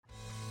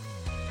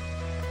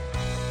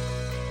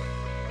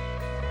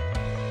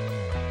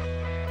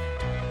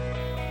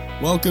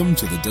Welcome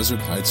to the Desert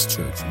Heights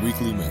Church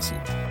weekly message.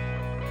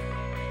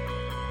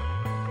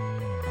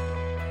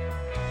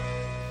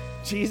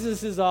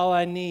 Jesus is all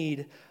I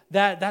need.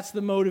 That's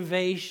the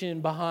motivation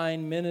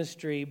behind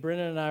ministry.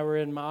 Brennan and I were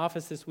in my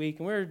office this week,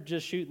 and we were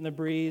just shooting the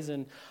breeze,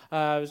 and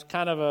it was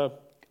kind of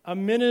a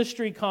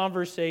ministry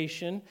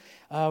conversation.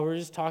 We're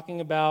just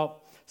talking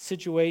about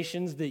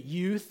situations that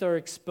youth are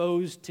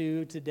exposed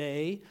to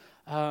today.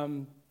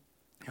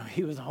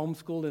 He was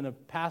homeschooled in a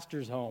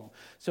pastor's home,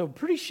 so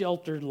pretty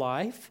sheltered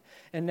life.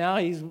 And now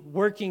he's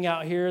working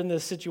out here in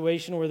this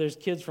situation where there's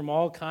kids from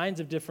all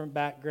kinds of different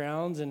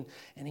backgrounds, and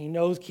he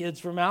knows kids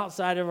from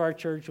outside of our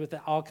church with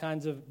all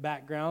kinds of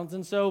backgrounds.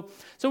 And so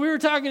we were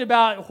talking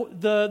about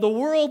the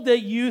world that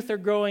youth are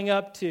growing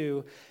up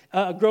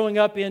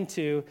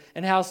into,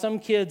 and how some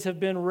kids have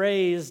been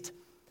raised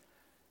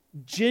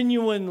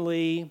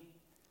genuinely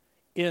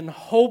in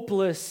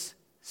hopeless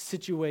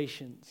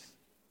situations.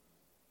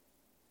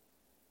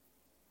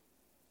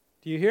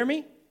 Do you hear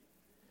me?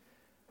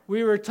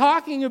 We were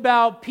talking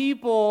about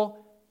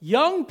people,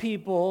 young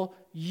people,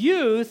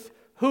 youth,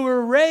 who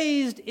were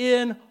raised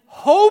in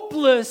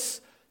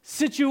hopeless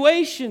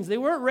situations. They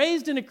weren't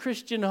raised in a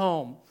Christian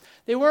home.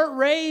 They weren't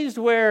raised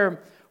where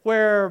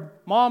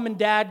mom and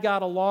dad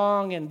got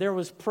along and there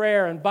was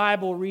prayer and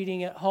Bible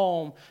reading at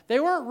home. They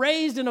weren't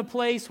raised in a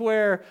place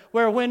where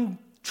when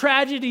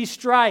tragedy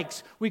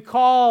strikes, we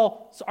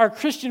call our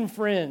Christian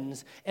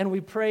friends and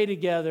we pray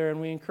together and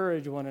we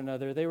encourage one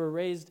another. They were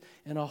raised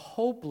in a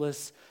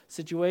hopeless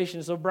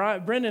situation. So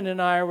Brendan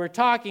and I were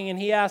talking, and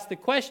he asked the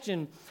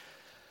question.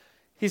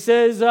 He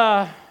says,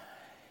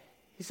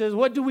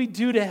 what do we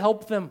do to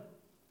help them?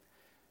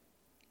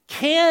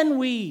 Can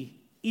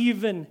we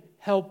even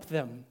help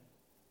them?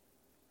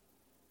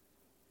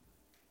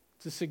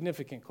 It's a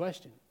significant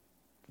question.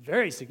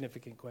 Very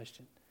significant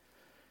question.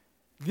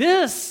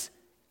 This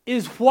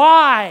is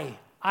why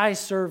I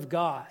serve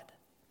God.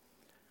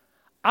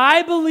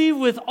 I believe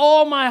with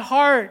all my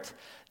heart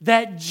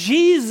that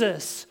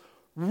Jesus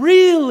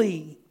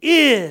really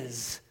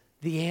is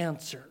the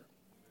answer.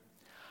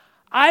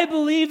 I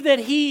believe that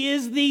He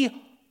is the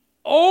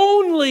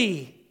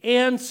only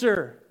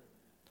answer.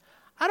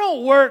 I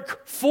don't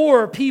work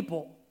for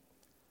people.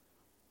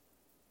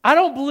 I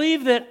don't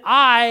believe that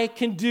I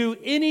can do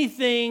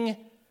anything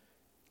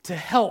to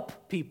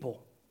help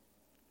people.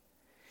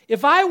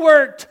 If I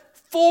worked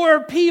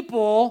for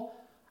people,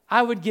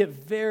 I would get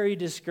very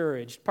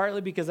discouraged,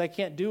 partly because I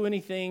can't do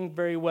anything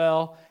very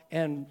well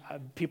and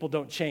people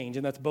don't change,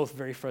 and that's both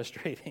very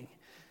frustrating.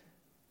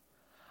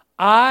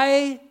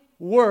 I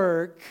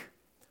work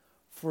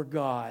for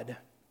God.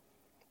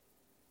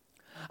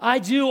 I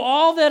do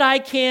all that I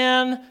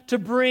can to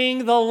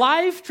bring the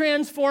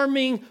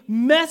life-transforming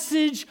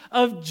message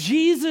of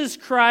Jesus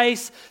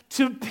Christ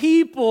to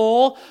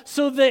people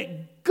so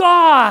that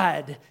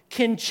God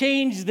can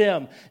change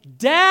them.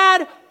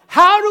 Dad,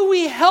 how do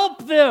we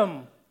help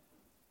them?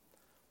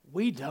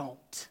 We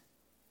don't.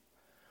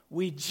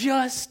 We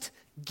just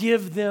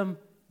give them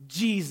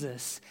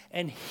Jesus,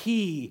 and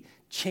He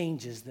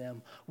changes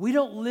them. We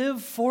don't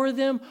live for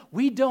them.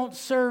 We don't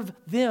serve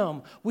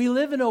them. We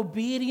live in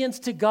obedience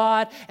to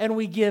God, and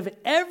we give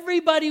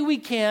everybody we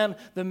can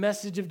the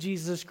message of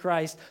Jesus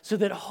Christ so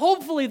that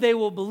hopefully they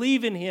will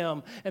believe in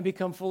Him and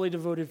become fully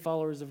devoted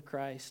followers of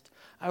Christ.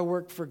 I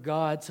work for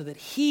God so that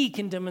He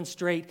can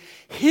demonstrate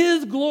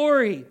His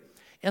glory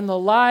in the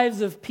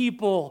lives of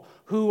people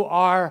who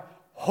are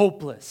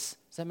hopeless.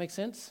 Does that make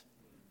sense?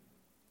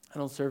 I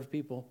don't serve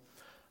people.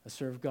 I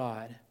serve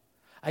God.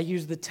 I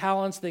use the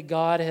talents that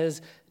God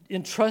has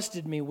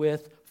entrusted me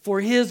with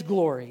for His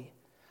glory.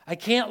 I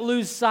can't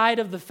lose sight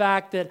of the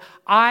fact that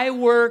I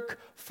work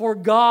for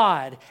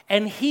God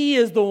and He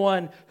is the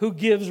one who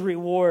gives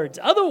rewards.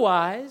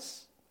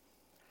 Otherwise,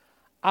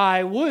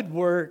 I would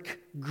work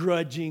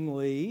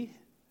grudgingly.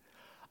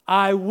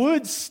 I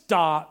would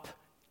stop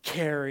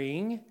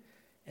caring,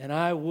 and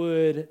I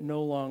would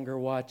no longer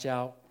watch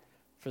out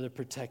for the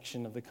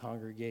protection of the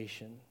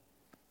congregation.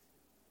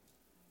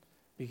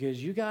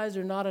 Because you guys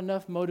are not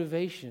enough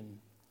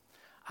motivation.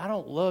 I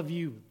don't love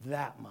you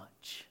that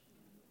much.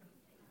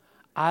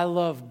 I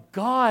love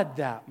God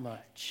that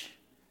much.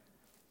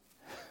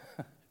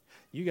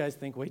 You guys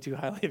think way too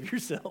highly of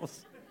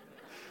yourselves.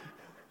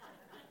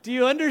 Do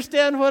you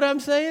understand what I'm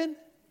saying?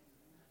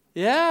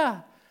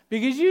 Yeah.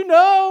 Because you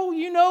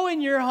know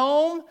in your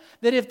home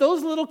that if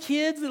those little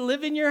kids that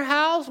live in your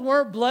house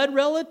weren't blood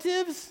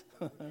relatives,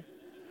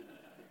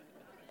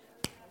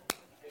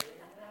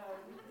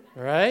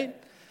 right?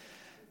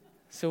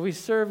 So we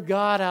serve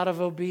God out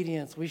of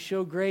obedience. We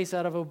show grace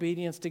out of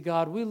obedience to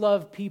God. We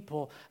love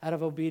people out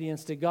of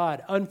obedience to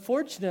God.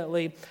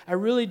 Unfortunately, I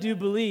really do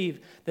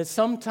believe that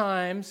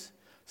sometimes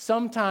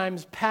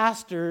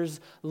pastors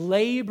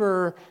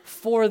labor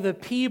for the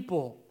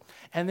people,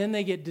 and then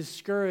they get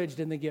discouraged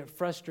and they get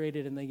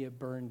frustrated and they get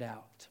burned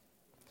out.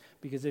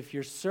 Because if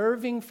you're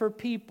serving for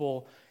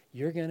people,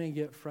 you're going to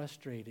get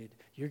frustrated.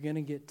 You're going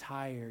to get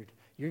tired.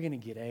 You're going to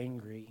get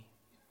angry.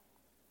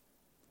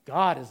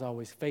 God is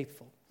always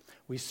faithful.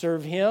 We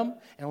serve him,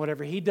 and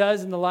whatever he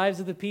does in the lives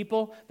of the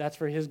people, that's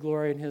for his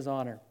glory and his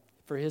honor,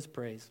 for his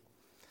praise.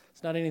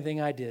 It's not anything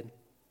I did.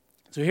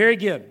 So here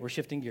again, we're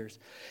shifting gears.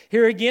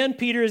 Here again,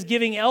 Peter is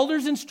giving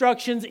elders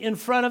instructions in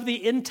front of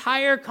the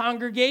entire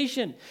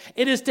congregation.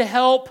 It is to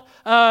help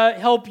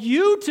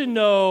you to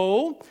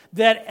know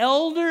that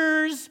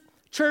elders,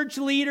 church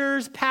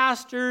leaders,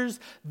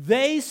 pastors,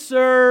 they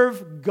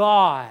serve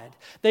God.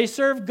 They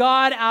serve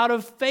God out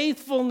of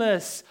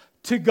faithfulness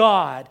to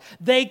God.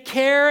 They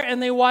care and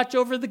they watch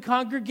over the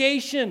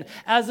congregation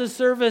as a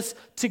service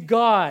to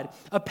God.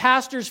 A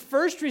pastor's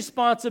first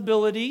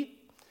responsibility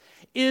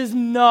is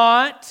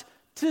not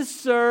to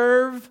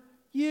serve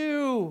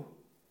you.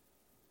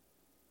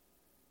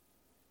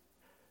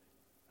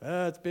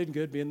 It's been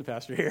good being the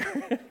pastor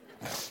here.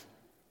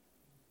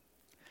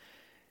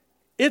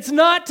 It's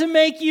not to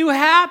make you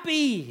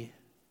happy.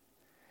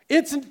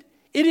 It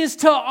is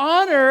to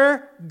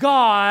honor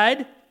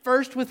God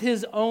first with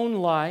his own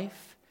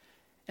life,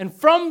 and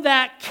from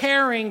that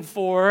caring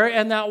for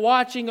and that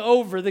watching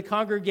over the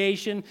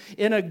congregation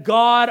in a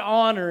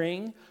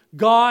God-honoring,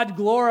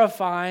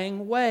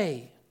 God-glorifying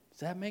way. Does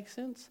that make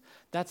sense?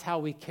 That's how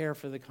we care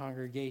for the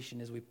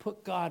congregation, is we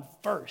put God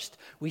first.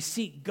 We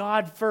seek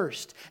God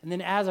first. And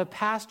then as a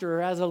pastor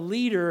or as a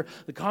leader,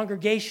 the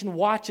congregation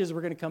watches.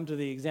 We're going to come to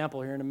the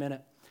example here in a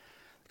minute.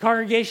 The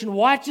congregation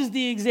watches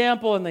the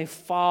example and they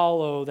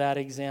follow that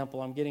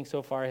example. I'm getting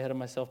so far ahead of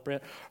myself,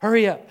 Brent.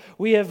 Hurry up.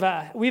 We've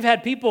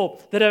had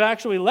people that have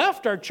actually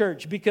left our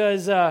church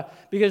because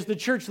the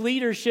church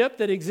leadership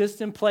that exists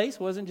in place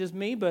wasn't just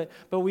me, but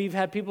we've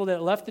had people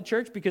that left the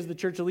church because the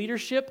church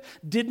leadership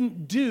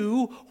didn't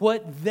do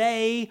what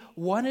they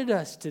wanted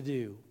us to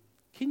do.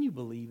 Can you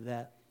believe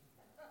that?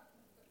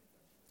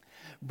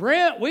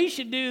 Brent, we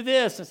should do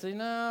this. I say,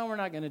 no, we're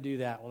not going to do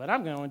that. Well, then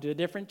I'm going to a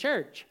different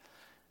church.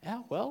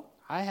 Yeah, well,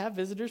 I have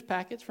visitors'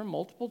 packets from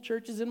multiple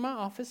churches in my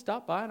office.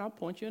 Stop by and I'll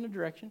point you in a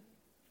direction.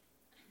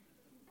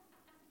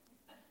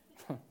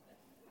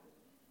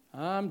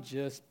 I'm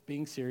just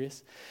being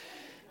serious.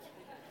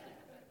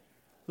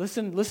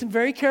 Listen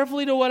very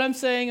carefully to what I'm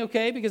saying,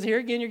 okay? Because here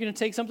again, you're going to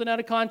take something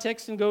out of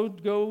context and go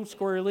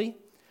squirrely.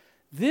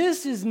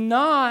 This is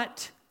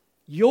not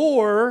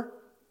your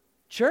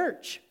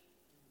church.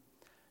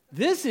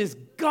 This is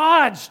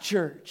God's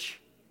church.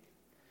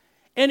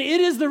 And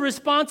it is the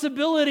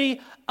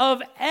responsibility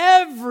of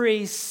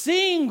every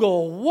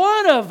single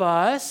one of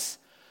us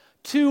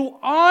to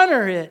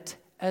honor it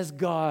as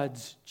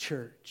God's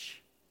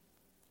church.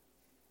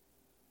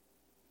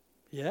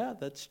 Yeah,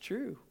 that's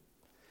true.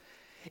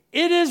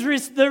 It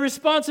is the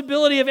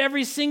responsibility of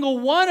every single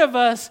one of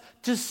us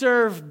to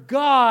serve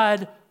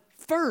God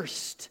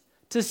first,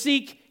 to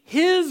seek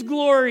his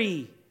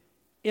glory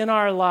in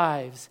our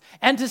lives,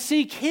 and to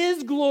seek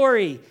his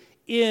glory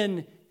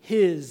in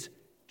his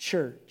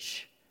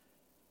church.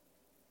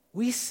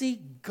 We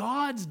seek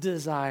God's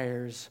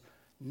desires,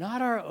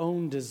 not our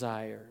own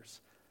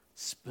desires,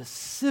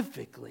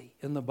 specifically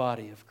in the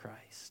body of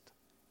Christ.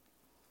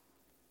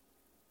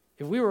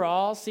 If we were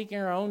all seeking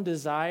our own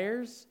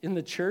desires in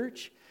the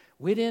church,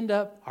 we'd end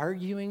up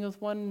arguing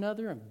with one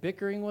another and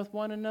bickering with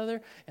one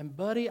another. And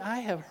buddy, I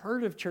have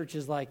heard of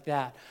churches like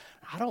that.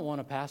 I don't want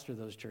to pastor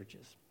those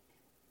churches.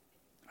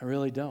 I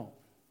really don't.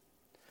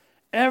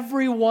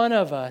 Every one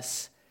of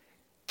us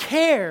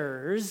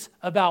cares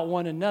about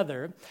one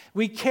another.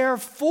 We care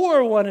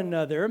for one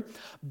another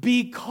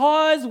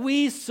because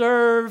we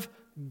serve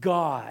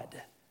God.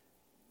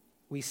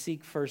 We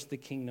seek first the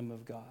kingdom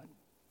of God.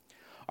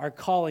 Our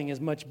calling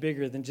is much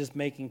bigger than just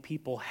making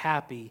people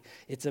happy.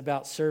 It's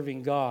about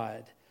serving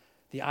God.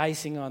 The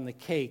icing on the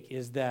cake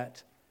is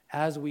that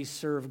as we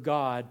serve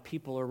God,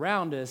 people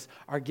around us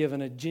are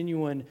given a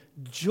genuine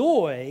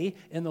joy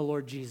in the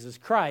Lord Jesus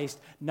Christ,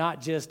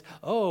 not just,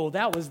 oh,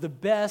 that was the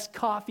best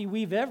coffee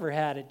we've ever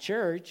had at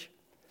church.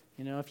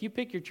 You know, if you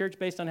pick your church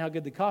based on how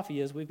good the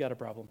coffee is, we've got a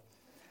problem.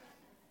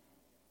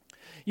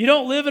 You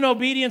don't live in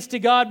obedience to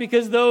God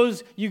because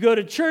those you go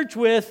to church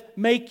with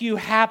make you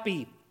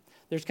happy.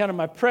 There's kind of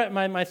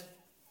my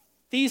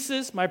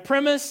thesis, my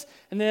premise,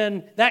 and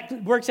then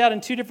that works out in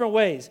two different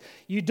ways.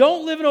 You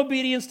don't live in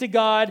obedience to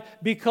God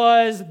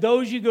because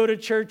those you go to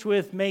church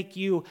with make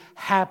you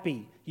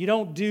happy. You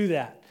don't do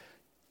that.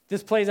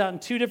 This plays out in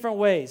two different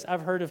ways. I've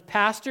heard of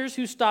pastors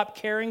who stop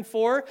caring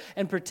for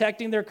and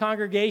protecting their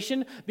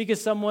congregation because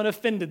someone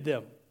offended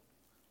them.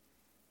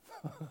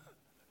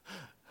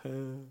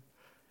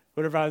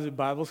 Whenever I was in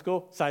Bible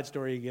school, side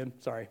story again,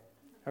 sorry.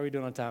 How are we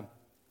doing on time?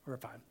 We're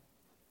fine.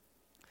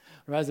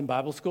 When I was in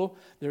Bible school,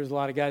 there was a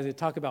lot of guys that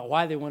talk about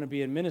why they want to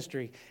be in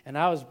ministry. And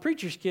I was a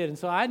preacher's kid, and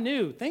so I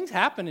knew things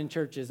happen in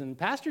churches, and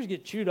pastors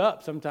get chewed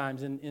up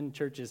sometimes in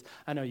churches.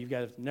 I know you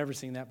guys have never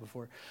seen that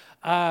before.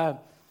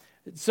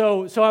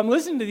 So I'm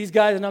listening to these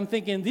guys, and I'm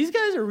thinking, these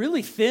guys are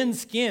really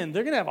thin-skinned.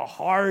 They're going to have a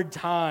hard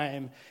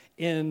time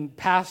in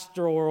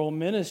pastoral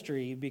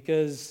ministry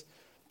because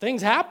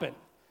things happen,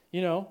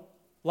 you know.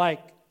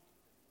 Like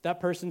that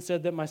person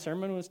said that my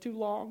sermon was too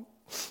long.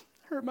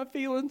 Hurt my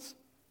feelings.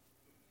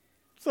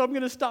 So I'm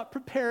going to stop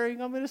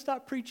preparing. I'm going to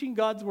stop preaching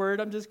God's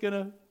word. I'm just going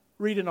to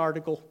read an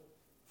article.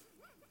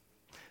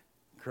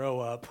 Grow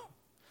up.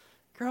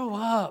 Grow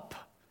up.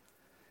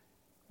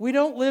 We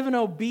don't live in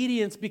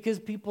obedience because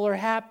people are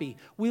happy.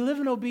 We live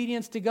in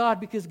obedience to God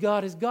because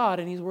God is God,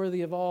 and He's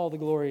worthy of all the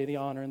glory, the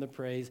honor, and the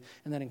praise,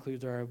 and that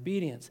includes our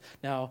obedience.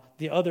 Now,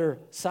 the other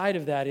side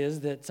of that is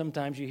that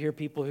sometimes you hear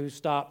people who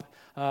stop,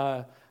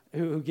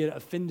 who get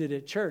offended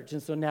at church,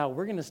 and so now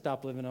we're going to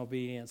stop living in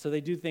obedience. So they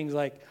do things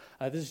like,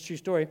 this is a true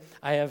story,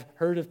 I have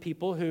heard of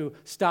people who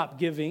stop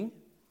giving,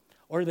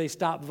 or they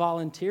stop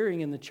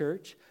volunteering in the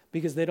church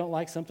because they don't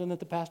like something that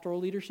the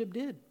pastoral leadership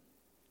did.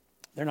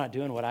 They're not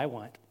doing what I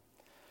want.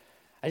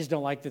 I just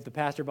don't like that the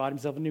pastor bought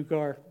himself a new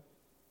car.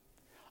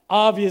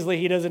 Obviously,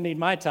 he doesn't need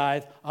my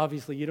tithe.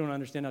 Obviously, you don't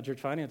understand how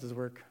church finances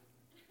work.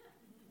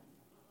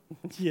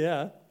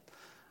 Yeah.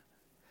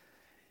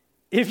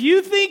 If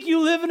you think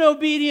you live in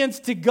obedience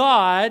to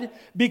God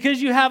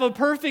because you have a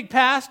perfect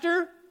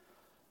pastor,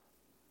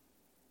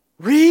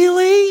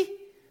 really?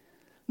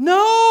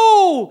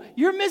 No,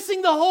 you're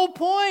missing the whole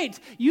point.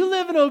 You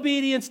live in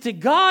obedience to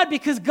God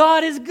because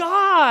God is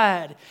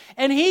God.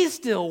 And He's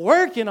still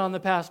working on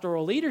the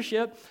pastoral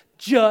leadership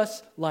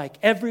just like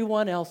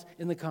everyone else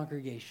in the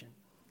congregation.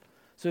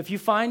 So if you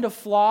find a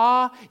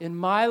flaw in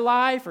my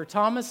life or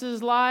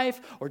Thomas's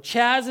life or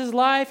Chaz's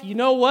life, you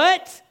know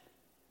what?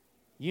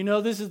 You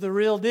know this is the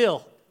real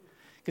deal.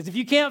 Because if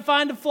you can't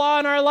find a flaw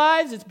in our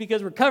lives, it's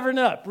because we're covering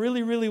up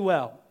really, really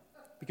well.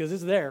 Because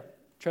it's there.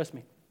 Trust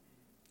me.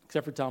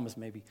 Except for Thomas,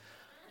 maybe.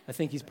 I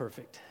think he's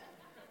perfect.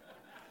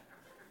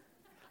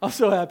 I'm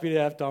so happy to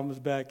have Thomas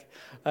back.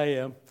 I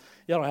am.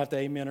 Y'all don't have to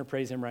amen or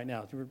praise him right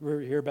now. We're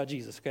here about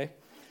Jesus, okay?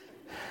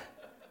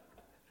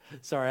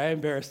 Sorry, I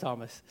embarrassed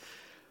Thomas.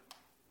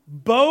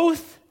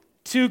 Both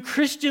to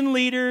Christian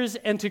leaders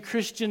and to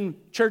Christian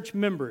church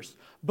members,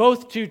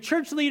 both to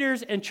church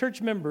leaders and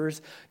church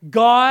members,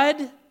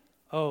 God,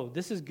 oh,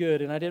 this is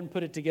good, and I didn't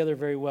put it together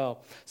very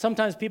well.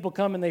 Sometimes people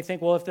come and they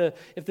think, well, if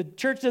the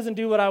church doesn't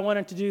do what I want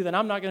it to do, then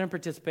I'm not going to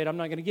participate. I'm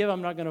not going to give.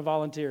 I'm not going to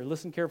volunteer.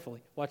 Listen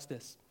carefully. Watch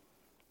this.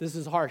 This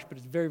is harsh, but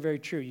it's very, very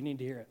true. You need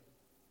to hear it.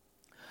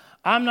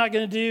 I'm not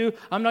going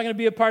to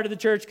be a part of the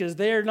church because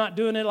they're not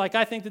doing it like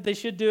I think that they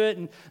should do it,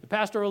 and the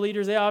pastoral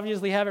leaders, they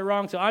obviously have it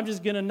wrong, so I'm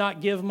just going to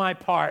not give my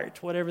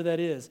part, whatever that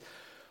is.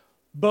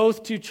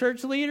 Both to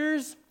church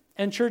leaders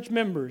and church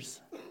members.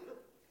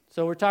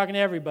 So we're talking to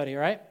everybody,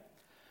 right?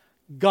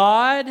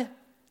 God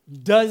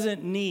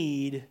doesn't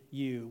need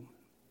you.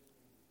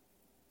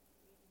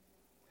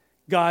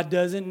 God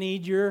doesn't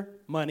need your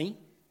money.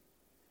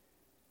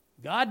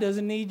 God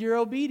doesn't need your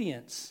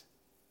obedience.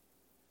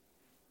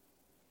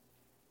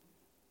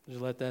 Just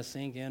let that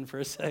sink in for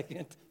a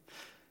second.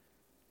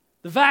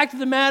 The fact of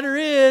the matter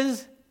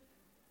is,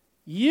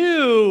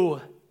 you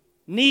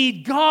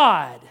need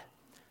God.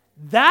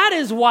 That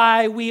is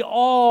why we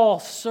all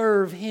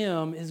serve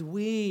Him, is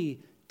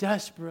we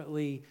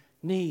desperately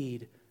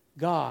need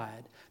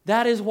God.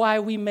 That is why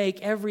we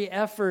make every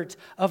effort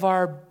of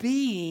our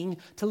being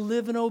to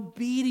live in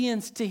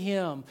obedience to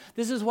Him.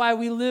 This is why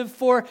we live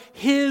for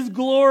His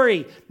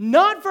glory,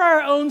 not for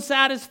our own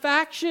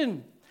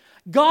satisfaction.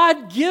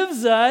 God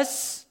gives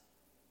us,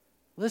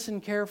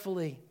 listen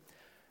carefully,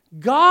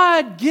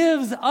 God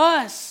gives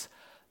us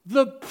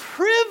the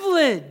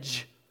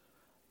privilege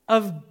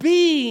of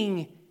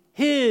being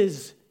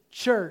His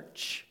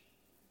church.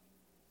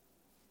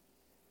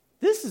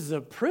 This is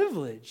a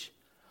privilege.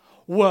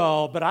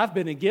 Well, but I've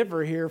been a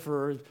giver here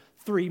for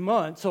 3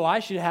 months, so I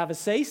should have a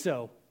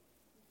say-so.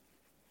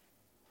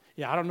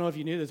 Yeah, I don't know if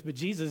you knew this, but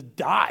Jesus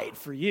died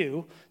for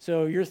you,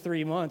 so your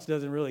 3 months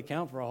doesn't really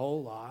count for a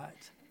whole lot.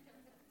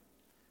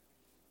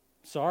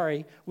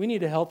 Sorry, we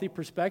need a healthy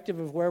perspective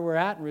of where we're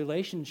at in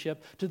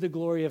relationship to the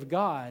glory of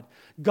God.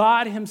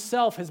 God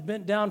Himself has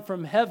bent down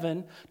from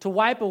heaven to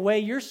wipe away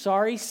your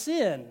sorry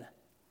sin.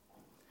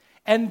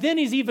 And then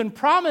He's even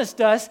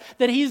promised us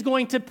that He's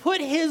going to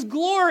put His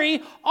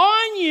glory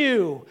on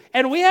you.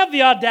 And we have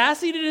the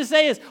audacity to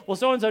say is, well,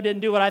 so-and-so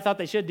didn't do what I thought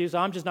they should do, so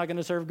I'm just not going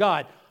to serve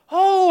God.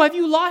 Oh, have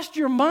you lost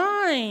your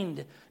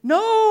mind?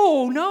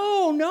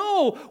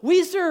 No.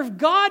 We serve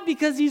God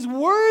because He's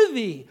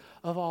worthy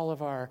of all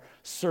of our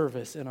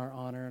service and our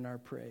honor and our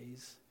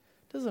praise.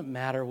 It doesn't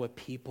matter what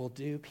people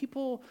do.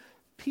 People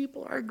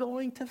are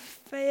going to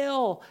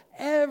fail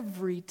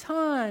every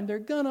time. They're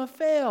going to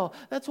fail.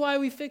 That's why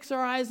we fix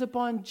our eyes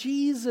upon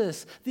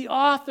Jesus, the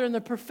author and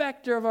the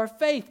perfecter of our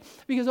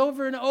faith. Because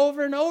over and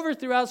over and over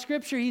throughout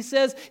Scripture, He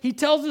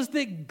tells us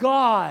that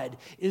God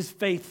is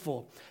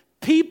faithful.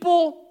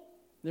 People,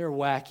 they're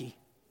wacky.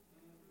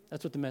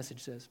 That's what the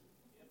Message says.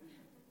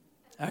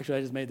 Actually,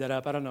 I just made that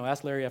up. I don't know.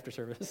 Ask Larry after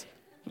service.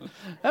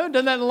 I haven't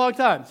done that in a long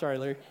time. Sorry,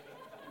 Larry.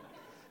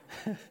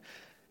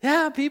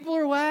 Yeah, people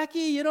are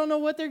wacky. You don't know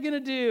what they're going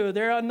to do.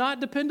 They're not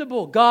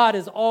dependable. God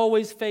is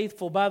always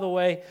faithful. By the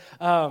way,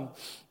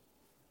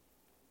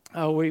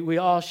 we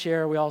all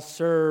share, we all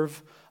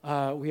serve,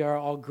 we are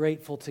all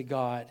grateful to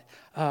God.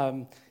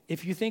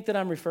 If you think that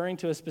I'm referring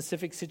to a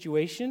specific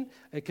situation,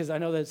 because I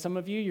know that some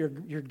of you,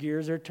 your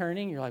gears are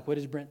turning, you're like, what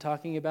is Brent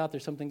talking about?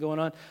 There's something going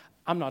on.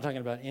 I'm not talking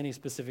about any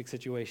specific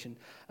situation.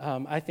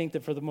 I think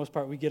that for the most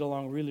part, we get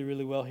along really,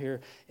 really well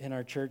here in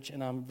our church,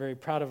 and I'm very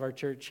proud of our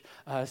church.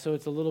 So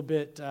it's a little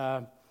bit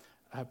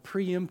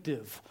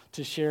preemptive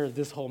to share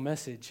this whole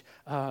message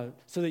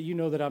so that you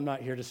know that I'm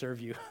not here to serve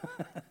you.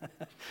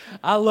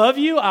 I love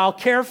you. I'll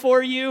care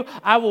for you.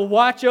 I will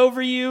watch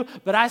over you,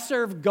 but I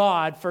serve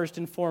God first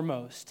and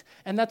foremost.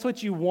 And that's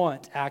what you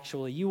want,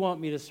 actually. You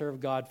want me to serve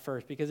God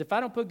first, because if I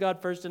don't put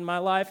God first in my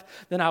life,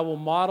 then I will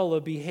model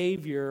a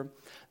behavior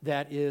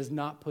that is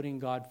not putting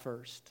God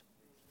first.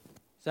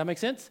 Does that make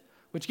sense?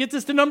 Which gets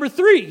us to number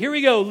 3. Here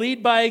we go.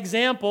 Lead by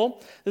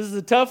example. This is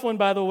a tough one,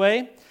 by the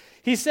way.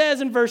 He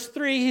says in verse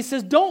 3, he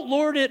says, don't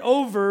lord it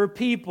over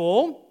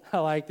people. I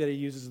like that he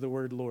uses the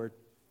word Lord.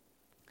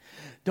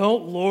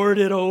 Don't lord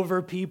it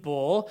over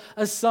people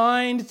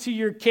assigned to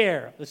your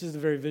care. This is a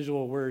very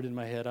visual word in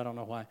my head. I don't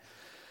know why.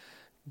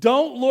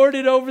 Don't lord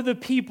it over the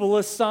people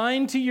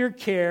assigned to your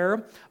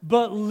care,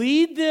 but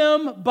lead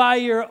them by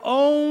your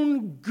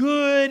own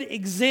good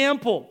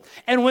example.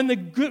 And when the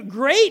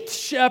great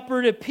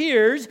shepherd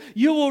appears,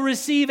 you will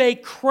receive a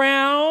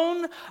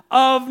crown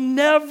of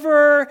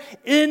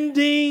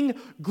never-ending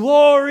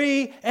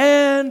glory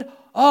and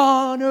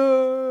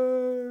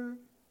honor.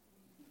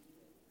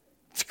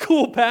 It's a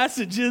cool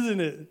passage, isn't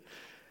it?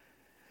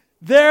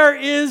 There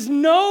is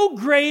no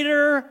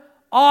greater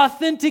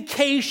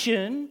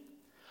authentication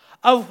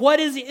of what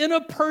is in a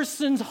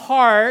person's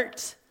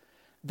heart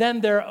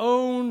than their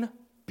own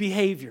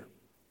behavior.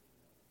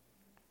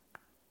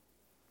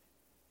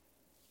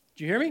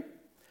 Did you hear me?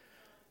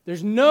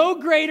 There's no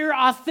greater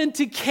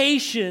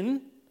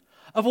authentication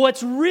of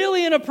what's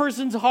really in a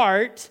person's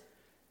heart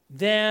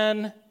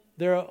than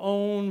their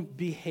own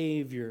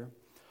behavior.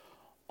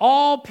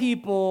 All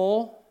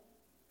people,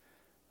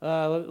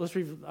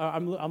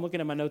 I'm looking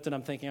at my notes and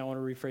I'm thinking I want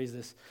to rephrase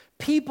this.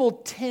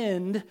 People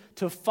tend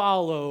to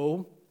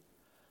follow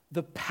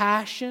the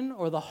passion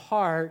or the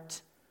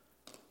heart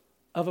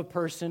of a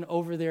person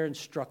over their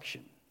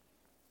instruction.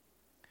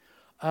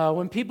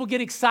 When people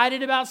get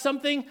excited about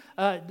something,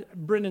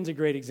 Brendan's a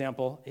great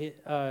example.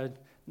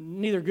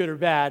 Neither good or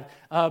bad,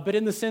 but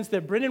in the sense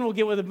that Brendan will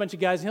get with a bunch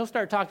of guys and he'll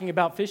start talking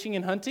about fishing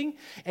and hunting,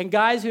 and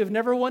guys who have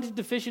never wanted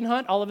to fish and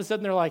hunt, all of a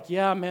sudden they're like,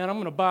 yeah, man, I'm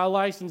going to buy a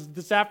license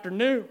this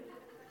afternoon.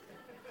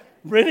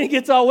 Brendan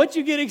gets all, what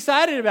you get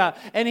excited about?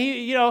 And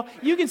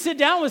you can sit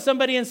down with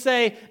somebody and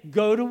say,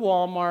 go to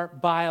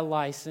Walmart, buy a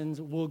license,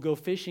 we'll go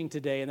fishing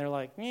today. And they're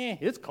like,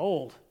 it's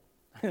cold.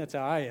 That's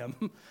how I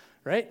am,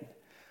 right?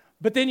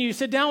 But then you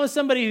sit down with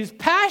somebody who's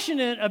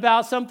passionate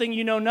about something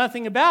you know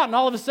nothing about, and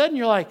all of a sudden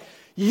you're like,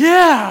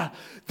 yeah,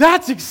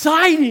 that's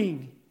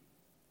exciting,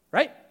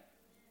 right?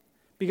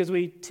 Because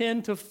we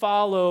tend to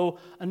follow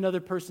another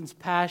person's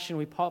passion.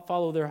 We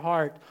follow their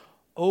heart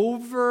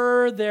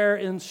over their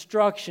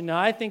instruction. Now,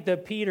 I think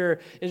that Peter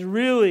is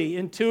really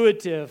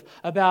intuitive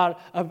about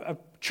a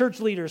church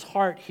leader's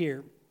heart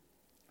here.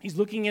 He's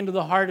looking into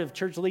the heart of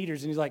church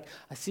leaders, and he's like,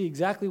 I see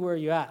exactly where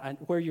you're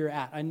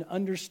at. I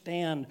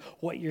understand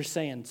what you're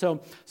saying.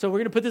 So we're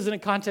going to put this in a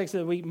context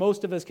that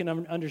most of us can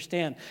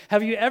understand.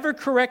 Have you ever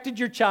corrected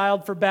your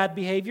child for bad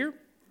behavior?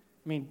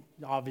 I mean,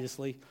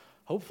 obviously,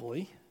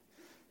 hopefully.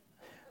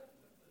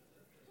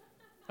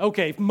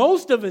 Okay,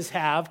 most of us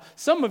have.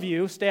 Some of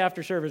you, stay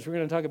after service, we're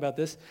going to talk about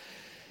this.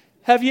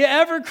 Have you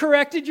ever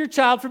corrected your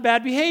child for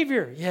bad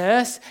behavior?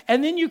 Yes.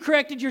 And then you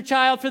corrected your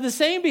child for the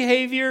same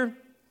behavior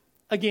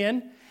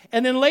again.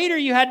 And then later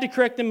you had to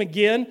correct them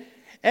again.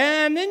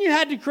 And then you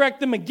had to correct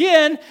them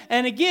again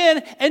and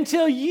again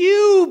until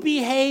you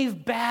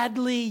behave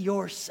badly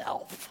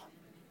yourself.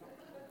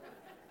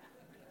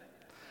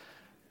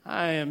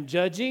 I am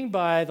judging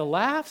by the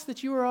laughs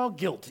that you are all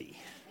guilty,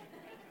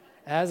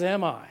 as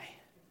am I.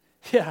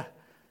 Yeah.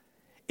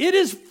 It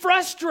is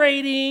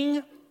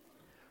frustrating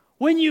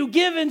when you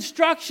give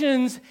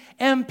instructions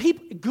and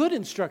good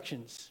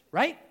instructions,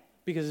 right?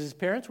 Because as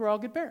parents, we're all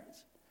good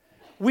parents.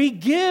 We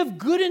give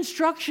good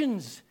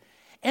instructions,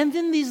 and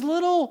then these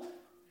little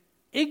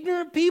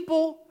ignorant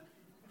people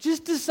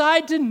just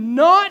decide to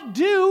not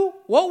do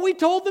what we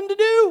told them to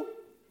do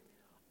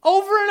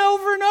over and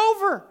over and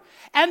over.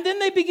 And then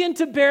they begin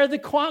to bear the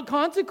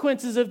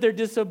consequences of their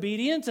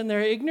disobedience and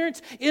their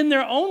ignorance in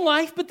their own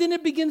life, but then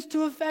it begins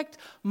to affect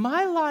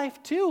my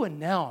life too, and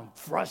now I'm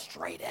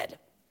frustrated.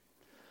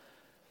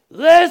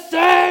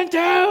 Listen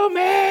to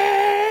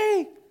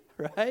me!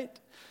 Right?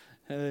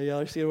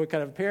 Y'all see what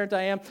kind of parent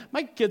I am?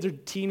 My kids are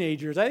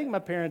teenagers. I think my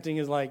parenting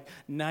is like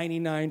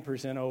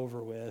 99%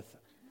 over with.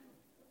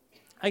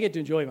 I get to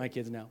enjoy my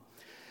kids now.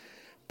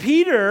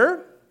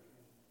 Peter,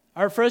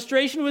 our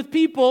frustration with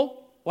people.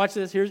 Watch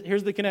this.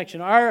 Here's the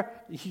connection.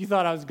 You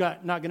thought I was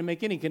not going to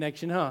make any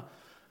connection, huh?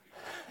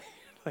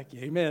 Like,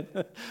 amen.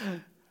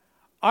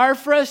 Our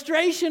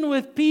frustration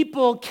with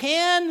people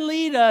can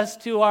lead us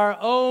to our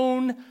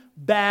own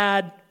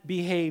bad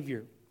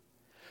behavior.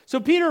 So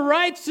Peter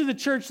writes to the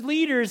church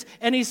leaders,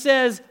 and he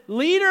says,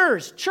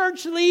 leaders,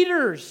 church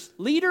leaders,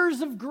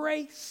 leaders of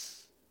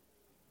grace.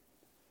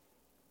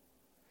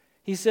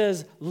 He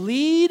says,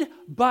 lead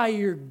by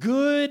your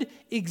good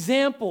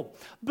example.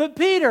 But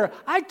Peter,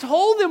 I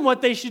told them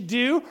what they should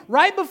do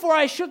right before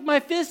I shook my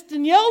fist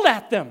and yelled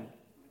at them.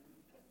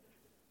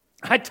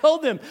 I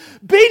told them,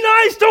 be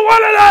nice to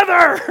one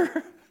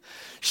another.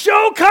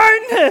 Show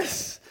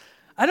kindness.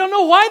 I don't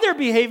know why they're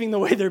behaving the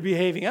way they're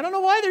behaving. I don't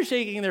know why they're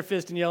shaking their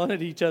fist and yelling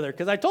at each other,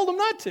 because I told them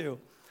not to.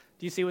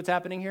 Do you see what's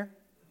happening here?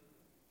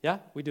 Yeah,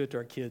 we do it to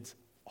our kids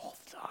all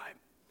the time.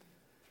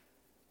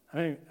 I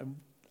mean,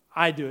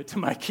 I do it to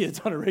my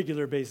kids on a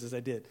regular basis. I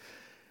did.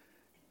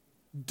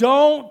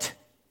 Don't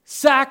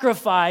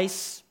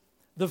sacrifice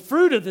the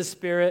fruit of the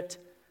Spirit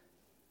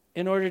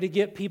in order to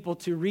get people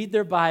to read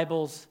their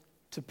Bibles,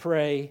 to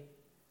pray,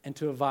 and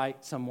to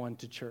invite someone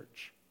to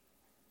church.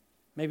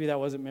 Maybe that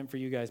wasn't meant for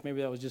you guys.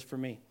 Maybe that was just for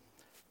me.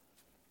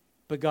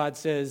 But God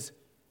says,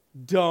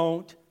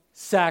 don't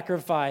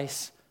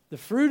sacrifice the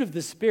fruit of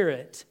the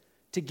Spirit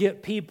to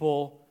get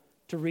people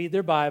to read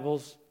their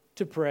Bibles,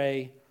 to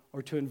pray,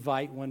 or to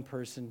invite one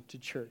person to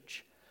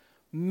church.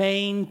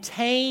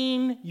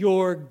 Maintain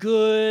your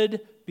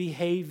good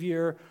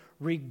behavior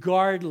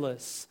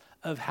regardless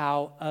of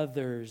how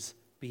others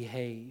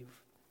behave.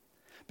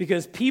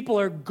 Because people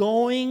are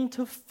going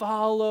to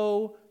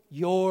follow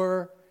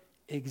your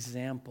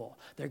example.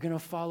 They're going to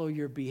follow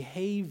your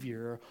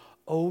behavior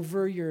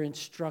over your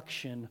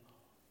instruction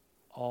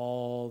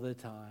all the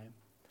time.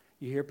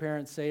 You hear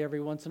parents say every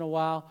once in a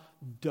while,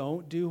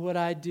 don't do what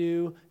I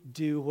do,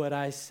 do what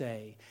I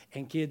say.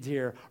 And kids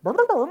hear,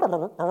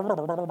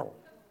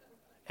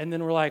 and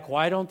then we're like,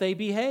 why don't they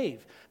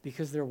behave?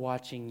 Because they're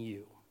watching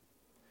you.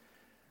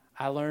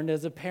 I learned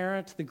as a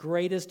parent, the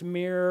greatest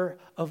mirror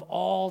of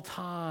all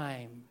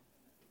time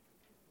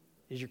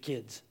is your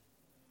kids.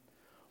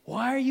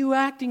 Why are you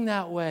acting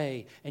that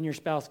way? And your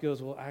spouse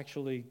goes, well,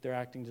 actually, they're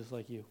acting just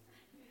like you.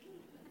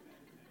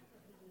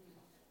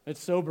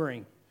 It's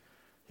sobering.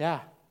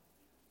 Yeah.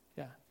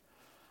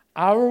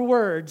 Our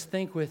words,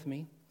 think with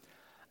me,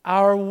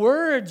 our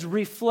words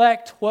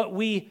reflect what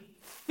we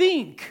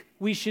think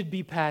we should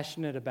be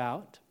passionate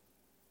about.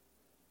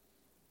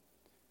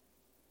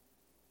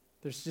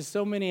 There's just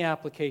so many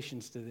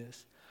applications to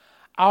this.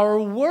 Our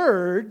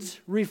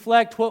words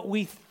reflect what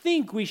we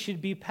think we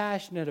should be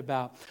passionate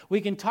about. We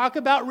can talk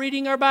about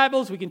reading our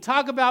Bibles. We can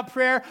talk about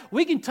prayer.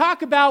 We can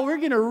talk about we're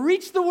going to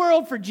reach the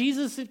world for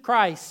Jesus and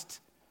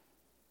Christ.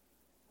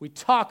 We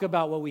talk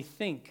about what we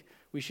think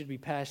we should be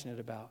passionate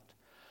about.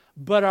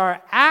 But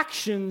our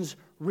actions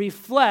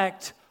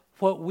reflect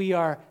what we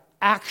are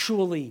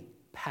actually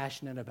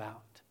passionate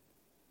about.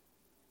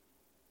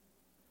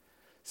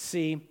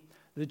 See,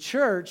 the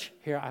church,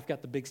 here, I've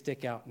got the big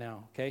stick out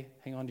now, okay?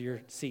 Hang on to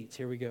your seats.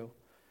 Here we go.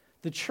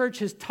 The church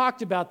has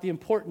talked about the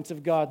importance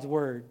of God's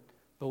word,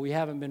 but we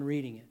haven't been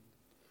reading it,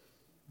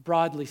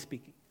 broadly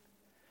speaking.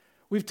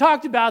 We've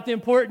talked about the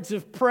importance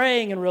of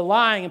praying and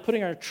relying and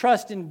putting our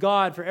trust in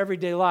God for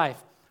everyday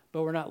life,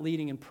 but we're not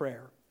leading in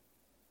prayer.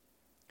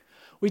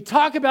 We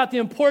talk about the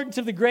importance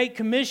of the Great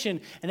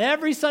Commission, and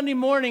every Sunday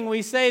morning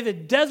we say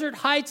that Desert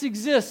Heights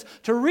exists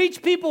to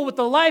reach people with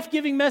the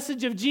life-giving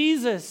message of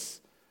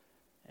Jesus,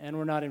 and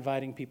we're not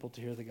inviting people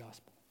to hear the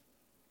gospel.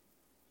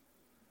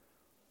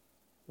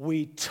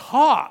 We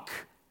talk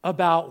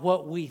about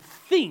what we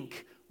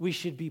think we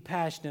should be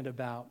passionate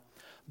about,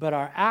 but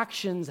our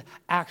actions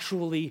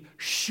actually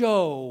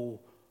show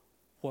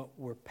what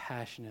we're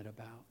passionate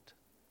about.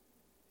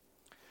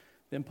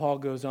 Then Paul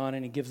goes on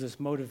and he gives us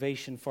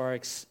motivation for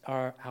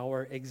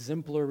our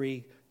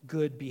exemplary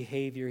good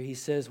behavior. He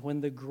says,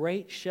 when the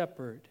great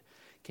shepherd,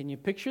 can you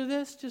picture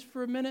this just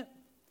for a minute?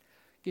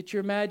 Get your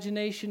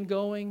imagination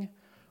going.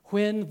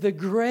 When the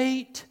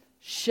great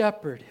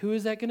shepherd, who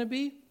is that going to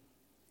be?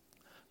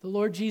 The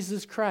Lord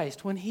Jesus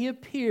Christ. When he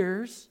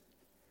appears,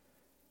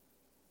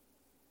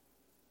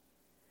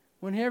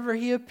 whenever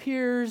he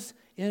appears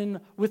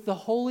with the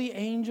holy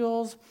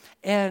angels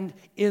and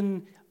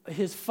in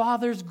his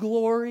Father's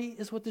glory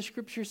is what the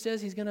Scripture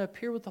says. He's going to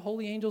appear with the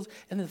holy angels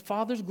and the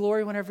Father's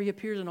glory. Whenever he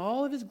appears in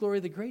all of his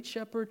glory, the great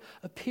shepherd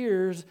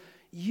appears,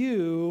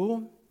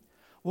 you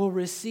will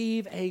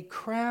receive a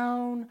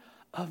crown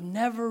of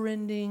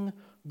never-ending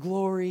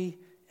glory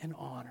and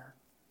honor.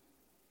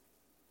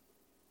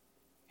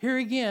 Here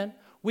again,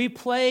 we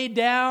play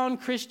down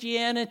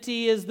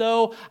Christianity as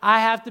though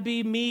I have to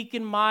be meek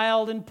and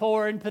mild and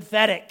poor and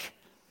pathetic.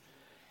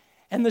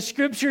 And the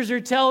Scriptures are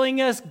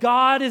telling us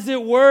God is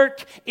at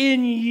work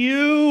in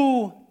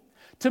you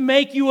to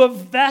make you a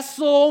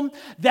vessel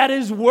that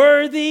is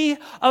worthy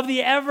of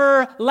the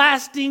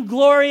everlasting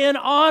glory and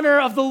honor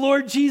of the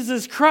Lord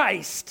Jesus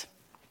Christ.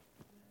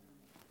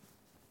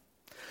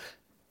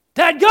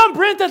 Dadgum,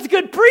 Brent, that's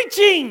good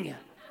preaching.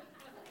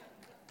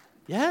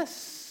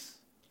 Yes.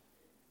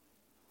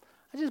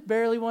 I just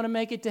barely want to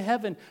make it to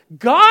heaven.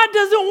 God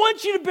doesn't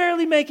want you to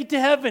barely make it to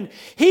heaven.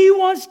 He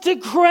wants to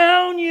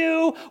crown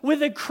you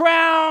with a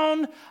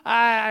crown.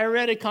 I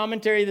read a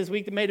commentary this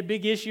week that made a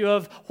big issue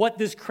of what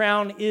this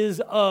crown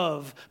is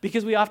of.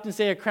 Because we often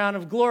say a crown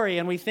of glory,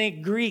 and we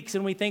think Greeks,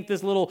 and we think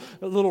this little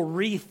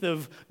wreath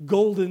of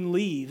golden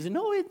leaves. And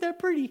no, they're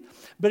pretty.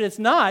 But it's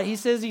not. He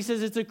says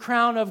it's a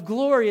crown of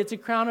glory. It's a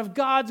crown of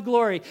God's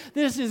glory.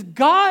 This is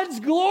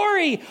God's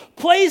glory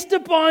placed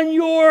upon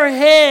your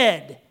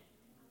head.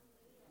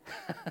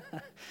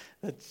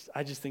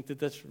 I just think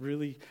that's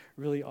really,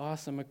 really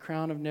awesome. A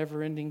crown of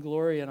never-ending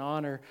glory and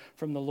honor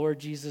from the Lord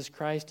Jesus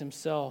Christ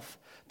himself.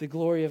 The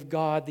glory of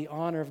God, the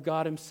honor of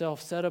God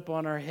himself set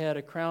upon our head,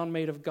 a crown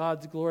made of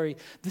God's glory.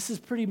 This is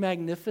pretty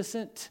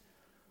magnificent.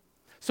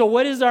 So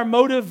what is our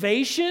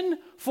motivation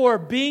for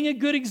being a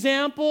good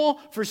example,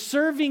 for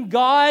serving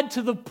God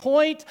to the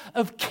point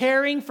of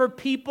caring for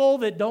people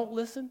that don't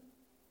listen?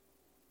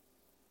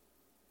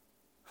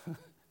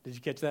 Did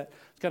you catch that?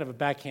 It's kind of a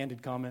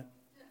backhanded comment.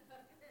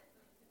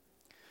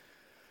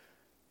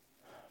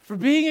 For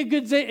being a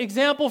good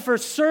example, for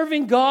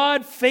serving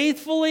God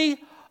faithfully,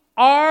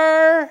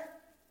 our,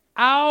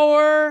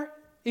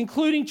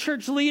 including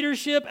church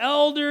leadership,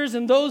 elders,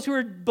 and those who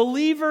are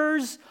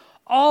believers,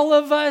 all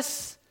of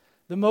us,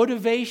 the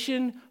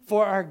motivation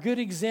for our good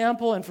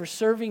example and for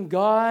serving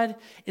God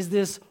is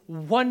this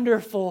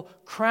wonderful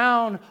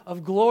crown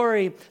of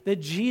glory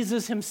that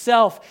Jesus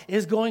himself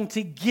is going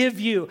to give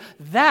you.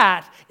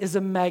 That is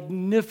a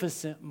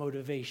magnificent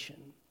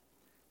motivation.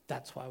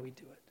 That's why we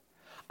do it.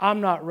 I'm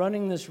not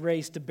running this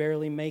race to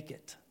barely make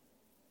it.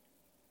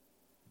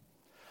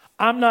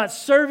 I'm not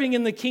serving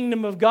in the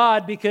kingdom of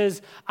God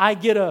because I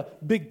get a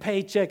big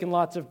paycheck and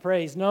lots of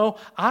praise. No,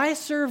 I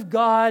serve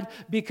God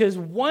because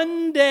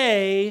one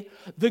day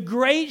the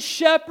great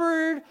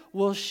shepherd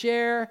will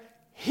share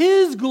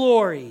his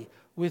glory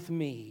with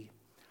me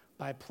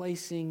by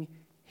placing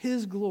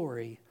his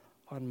glory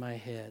on my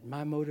head.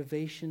 My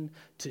motivation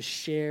to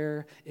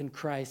share in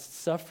Christ's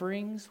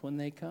sufferings when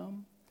they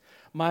come.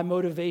 My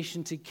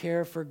motivation to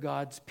care for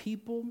God's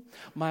people,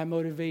 my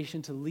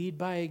motivation to lead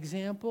by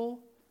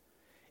example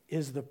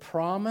is the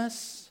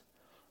promise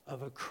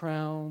of a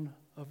crown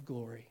of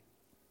glory.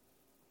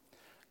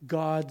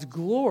 God's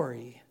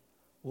glory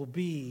will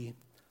be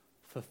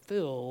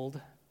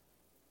fulfilled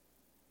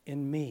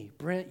in me.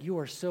 Brent, you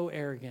are so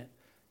arrogant.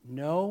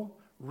 No,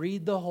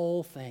 read the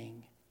whole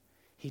thing.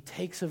 He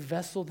takes a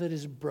vessel that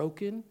is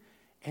broken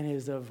and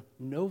is of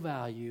no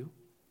value,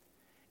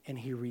 and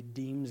he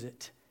redeems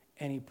it.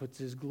 And he puts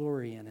his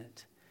glory in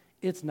it.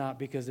 It's not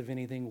because of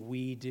anything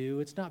we do.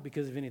 It's not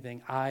because of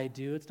anything I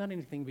do. It's not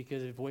anything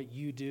because of what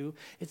you do.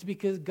 It's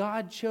because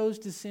God chose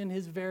to send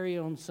his very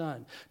own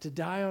son to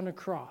die on a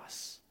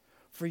cross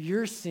for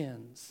your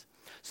sins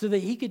so that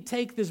he could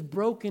take this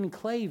broken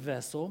clay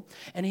vessel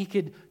and he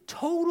could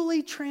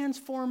totally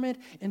transform it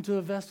into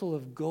a vessel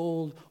of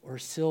gold or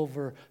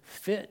silver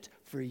fit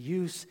for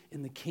use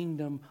in the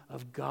kingdom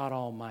of God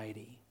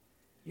Almighty.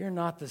 You're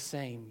not the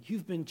same.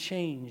 You've been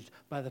changed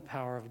by the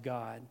power of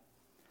God.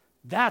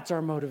 That's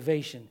our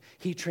motivation.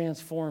 He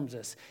transforms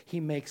us. He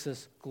makes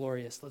us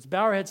glorious. Let's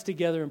bow our heads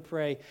together and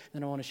pray.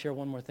 Then I want to share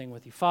one more thing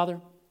with you. Father,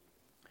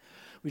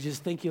 we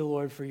just thank you,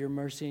 Lord, for your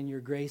mercy and your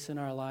grace in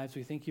our lives.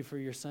 We thank you for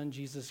your Son,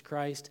 Jesus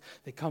Christ,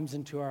 that comes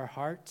into our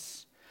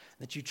hearts,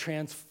 that you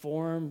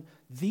transform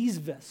these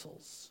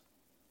vessels.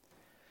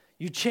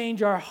 You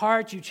change our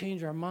hearts, you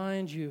change our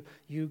minds, you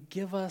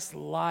give us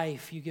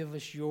life, you give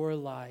us your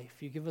life.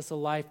 You give us a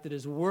life that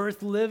is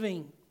worth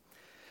living.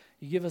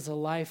 You give us a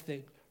life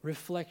that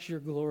reflects your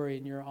glory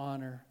and your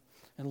honor.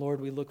 And Lord,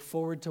 we look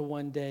forward to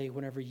one day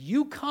whenever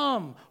you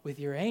come with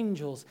your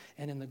angels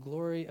and in the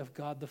glory of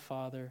God the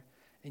Father,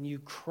 and you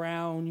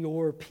crown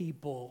your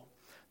people,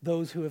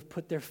 those who have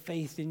put their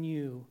faith in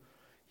you.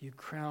 You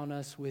crown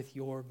us with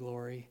your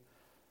glory.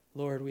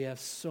 Lord, we have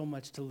so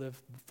much to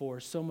live for,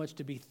 so much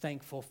to be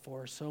thankful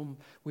for. So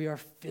we are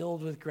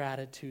filled with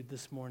gratitude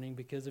this morning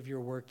because of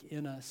your work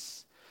in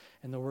us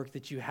and the work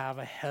that you have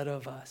ahead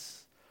of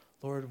us.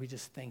 Lord, we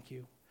just thank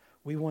you.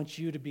 We want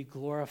you to be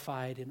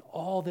glorified in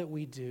all that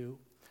we do.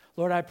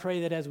 Lord, I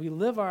pray that as we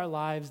live our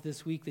lives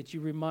this week, that you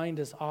remind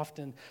us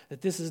often that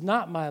this is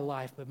not my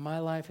life, but my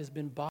life has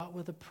been bought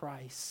with a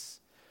price.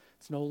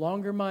 It's no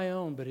longer my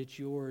own, but it's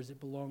yours. It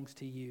belongs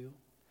to you.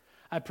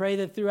 I pray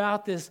that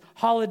throughout this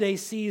holiday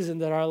season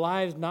that our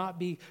lives not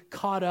be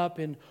caught up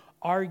in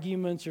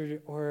arguments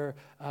or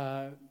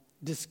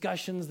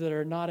discussions that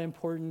are not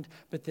important,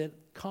 but that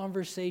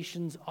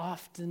conversations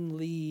often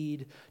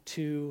lead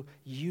to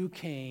you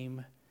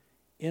came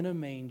in a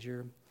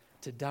manger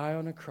to die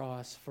on a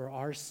cross for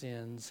our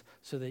sins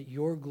so that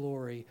your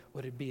glory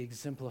would be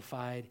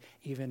exemplified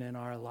even in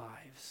our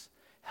lives.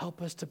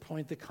 Help us to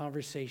point the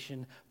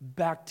conversation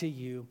back to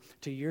you,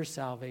 to your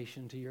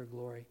salvation, to your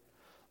glory.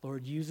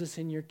 Lord, use us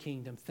in your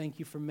kingdom. Thank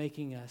you for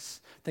making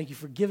us. Thank you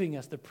for giving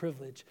us the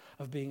privilege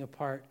of being a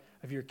part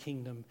of your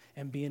kingdom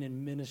and being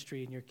in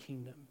ministry in your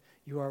kingdom.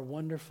 You are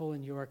wonderful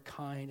and you are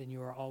kind and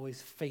you are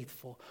always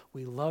faithful.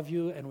 We love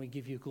you and we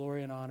give you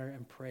glory and honor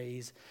and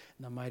praise.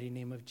 In the mighty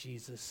name of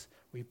Jesus,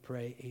 we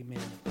pray. Amen.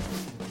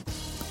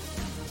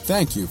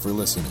 Thank you for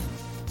listening.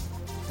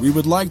 We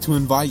would like to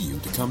invite you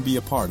to come be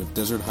a part of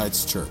Desert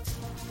Heights Church.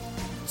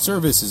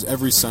 Service is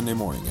every Sunday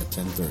morning at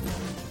 10:30.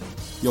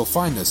 You'll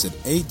find us at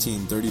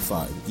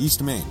 1835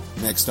 East Main,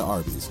 next to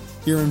Arby's,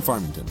 here in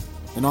Farmington,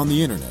 and on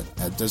the internet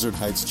at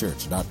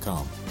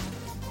desertheightschurch.com.